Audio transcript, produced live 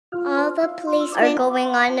all the policemen are going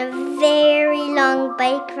on a very long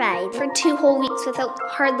bike ride for 2 whole weeks without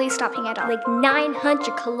hardly stopping at all. Like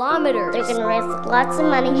 900 kilometers. They're gonna raise lots of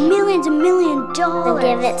money, millions and millions of dollars.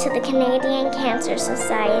 They'll give it to the Canadian Cancer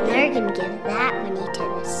Society. They're gonna give that money to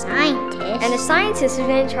the scientists. And the scientists are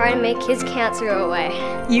gonna try to make kids' cancer go away.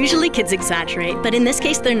 Usually kids exaggerate, but in this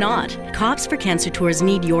case they're not. Cops for Cancer Tours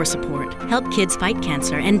need your support. Help kids fight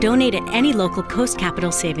cancer and donate at any local Coast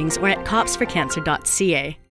Capital Savings or at copsforcancer.ca.